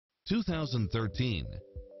2013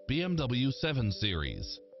 BMW 7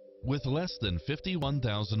 Series. With less than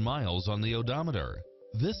 51,000 miles on the odometer,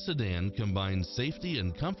 this sedan combines safety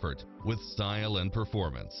and comfort with style and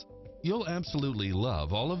performance. You'll absolutely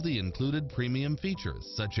love all of the included premium features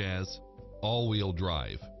such as all-wheel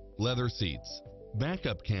drive, leather seats,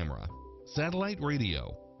 backup camera, satellite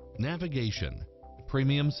radio, navigation,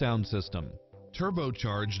 premium sound system,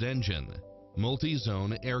 turbocharged engine,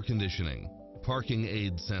 multi-zone air conditioning, parking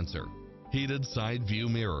aid sensor, heated side view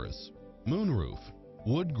mirrors, moonroof,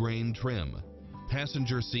 wood grain trim,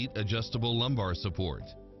 passenger seat adjustable lumbar support,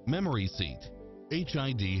 memory seat,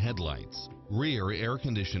 HID headlights, rear air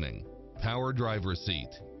conditioning, power driver seat,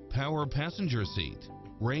 power passenger seat,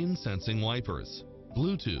 rain sensing wipers,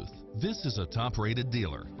 Bluetooth. This is a top-rated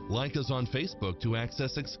dealer. Like us on Facebook to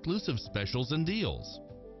access exclusive specials and deals.